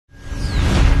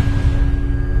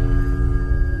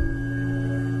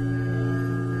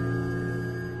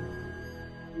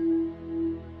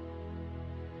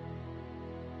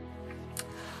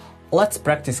let's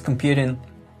practice computing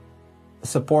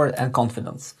support and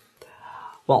confidence.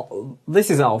 Well, this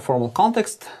is our formal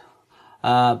context.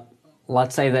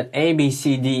 Let's say that A, B,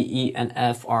 C, D, E, and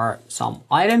F are some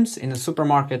items in a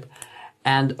supermarket,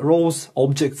 and rows,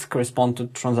 objects, correspond to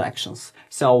transactions.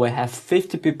 So we have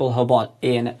 50 people who bought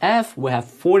A and F, we have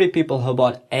 40 people who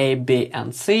bought A, B,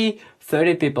 and C,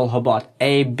 30 people who bought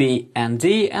A, B, and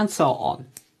D, and so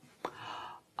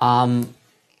on.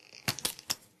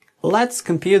 Let's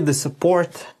compute the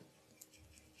support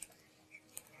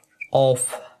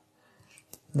of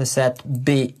the set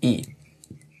BE.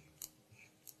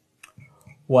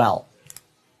 Well,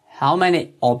 how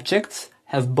many objects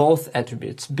have both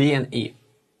attributes B and E?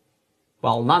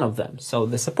 Well, none of them, so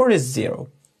the support is 0.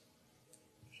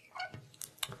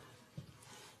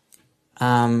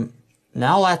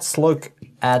 Now let's look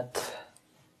at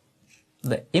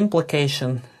the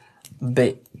implication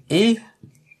BE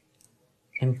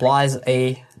implies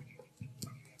a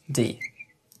D.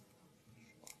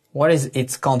 What is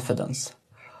its confidence?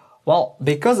 Well,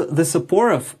 because the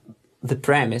support of the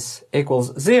premise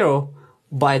equals 0,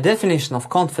 by definition of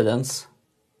confidence,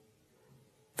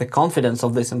 the confidence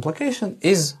of this implication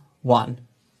is 1.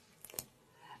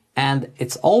 And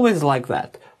it's always like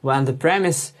that. When the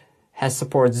premise has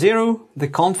support 0, the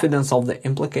confidence of the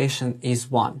implication is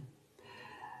 1.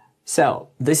 So,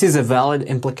 this is a valid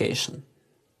implication,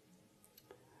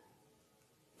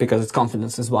 because its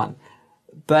confidence is 1.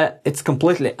 But it's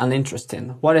completely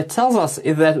uninteresting. What it tells us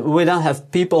is that we don't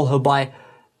have people who buy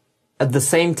at the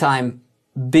same time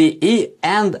BE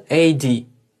and AD.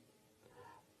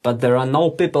 But there are no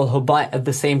people who buy at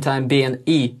the same time B and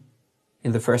E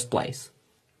in the first place.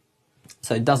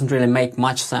 So it doesn't really make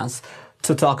much sense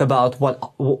to talk about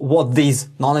what these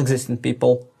non-existent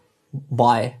people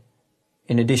buy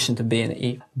in addition to B and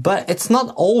E. But it's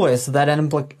not always that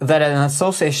an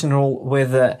association rule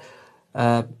with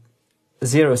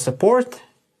 0 support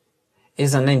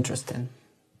is uninteresting.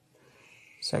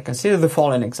 So consider the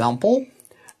following example.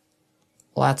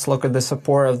 Let's look at the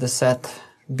support of the set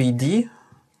BD.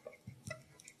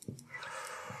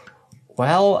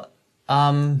 Well,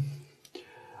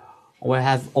 we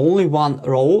have only one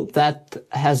row that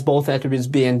has both attributes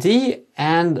B and D,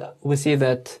 and we see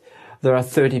that there are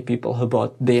 30 people who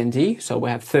bought B and D, so we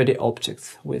have 30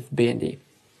 objects with B and D.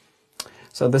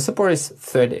 So the support is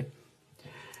 30.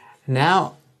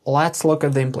 Now, let's look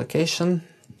at the implication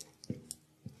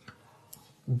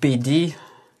BD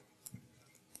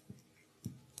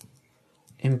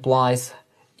implies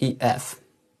EF.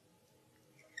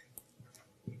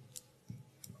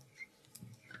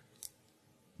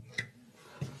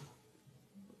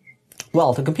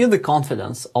 Well, to compute the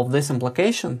confidence of this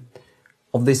implication,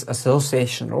 of this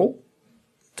association rule,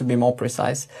 to be more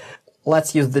precise,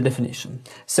 let's use the definition.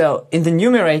 So, in the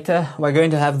numerator, we're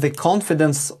going to have the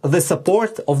confidence, the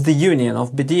support of the union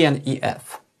of BD and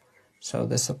EF. So,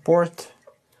 the support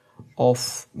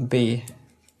of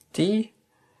BD,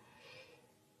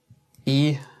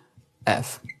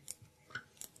 EF.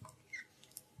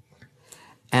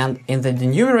 And in the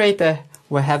denominator,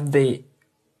 we have the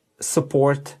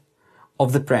support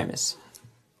of the premise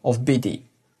of BD.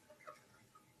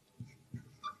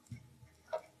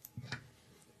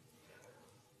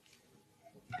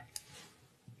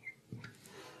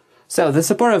 So the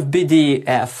support of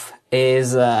BDF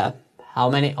is how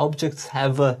many objects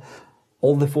have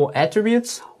all the 4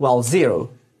 attributes? Well, 0.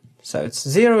 So it's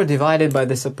 0 divided by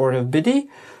the support of BD,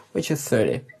 which is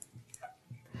 30.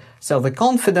 So the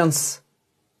confidence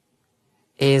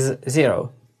is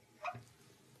 0.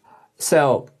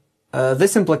 So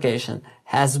this implication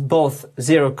has both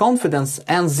 0 confidence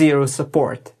and 0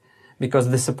 support, because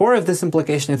the support of this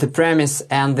implication is the premise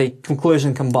and the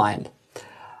conclusion combined.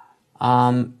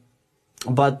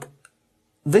 But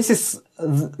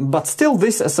still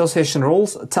this association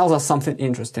rules tells us something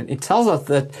interesting. It tells us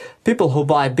that people who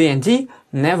buy B and D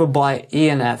never buy E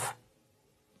and F,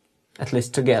 at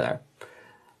least together.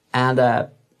 And,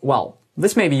 well,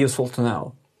 this may be useful to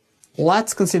know.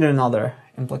 Let's consider another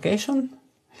implication,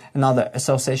 another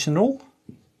association rule.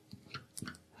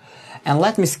 And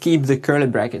let me skip the curly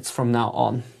brackets from now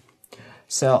on.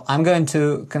 So I'm going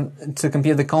to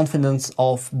compute the confidence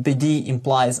of BD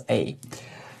implies A.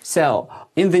 So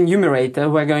in the numerator,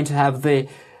 we're going to have the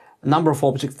number of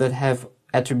objects that have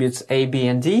attributes A, B,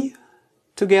 and D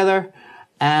together,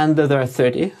 and there are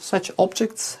 30 such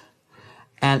objects.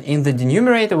 And in the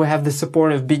denominator, we have the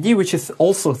support of BD, which is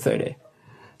also 30.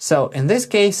 So in this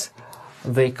case,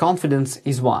 the confidence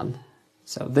is 1.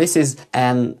 So this is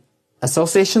an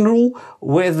association rule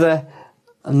with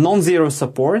non-zero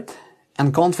support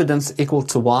and confidence equal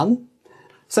to 1.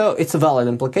 So it's a valid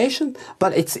implication,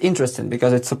 but it's interesting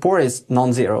because its support is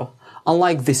non-zero,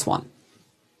 unlike this one.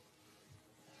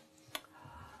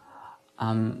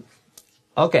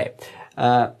 Okay.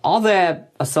 Are there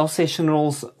association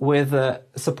rules with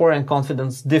support and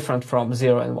confidence different from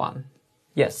 0 and 1?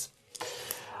 Yes.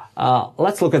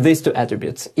 Let's look at these two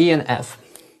attributes, E and F.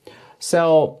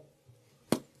 So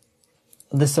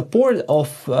the support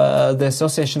of the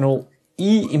association rule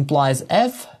E implies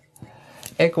F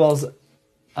equals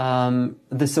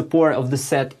the support of the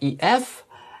set EF,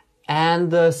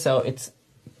 and so it's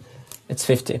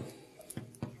 50.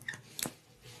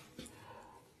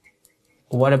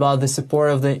 What about the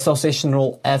support of the association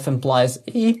rule F implies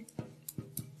E?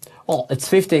 Well, it's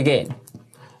 50 again,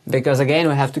 because again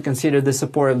we have to consider the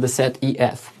support of the set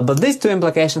EF. But these two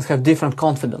implications have different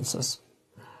confidences.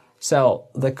 So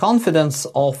the confidence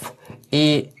of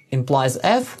E implies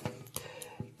F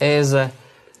is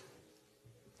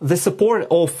the support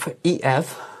of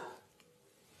EF,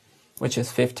 which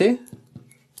is 50,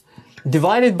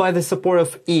 divided by the support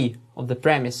of E, of the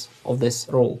premise of this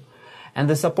rule. And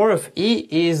the support of E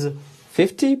is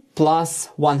 50 plus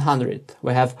 100.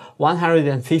 We have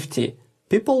 150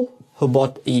 people who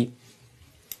bought E.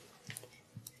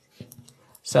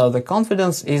 So the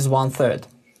confidence is 1/3.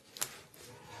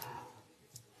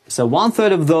 So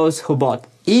 1/3 of those who bought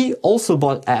E also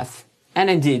bought F. And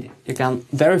indeed, you can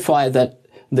verify that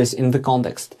this in the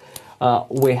context.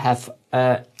 We have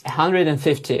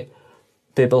 150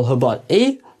 people who bought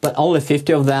E, but only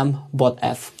 50 of them bought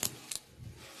F.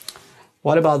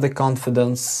 What about the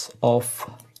confidence of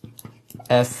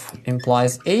F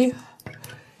implies E?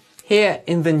 Here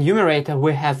in the numerator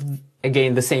we have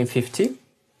again the same 50,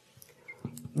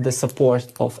 the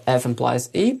support of F implies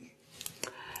E,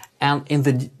 and in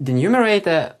the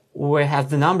denominator we have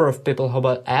the number of people who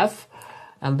bought F,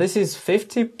 and this is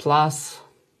 50 plus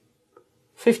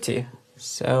 50,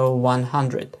 so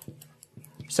 100.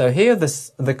 So here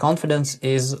the confidence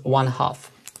is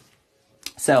 1/2.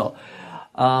 So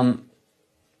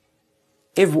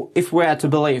if we are to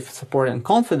believe support and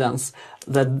confidence,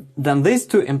 then these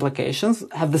two implications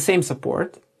have the same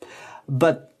support,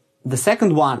 but the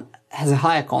second one has a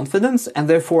higher confidence, and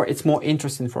therefore it's more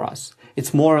interesting for us.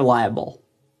 It's more reliable.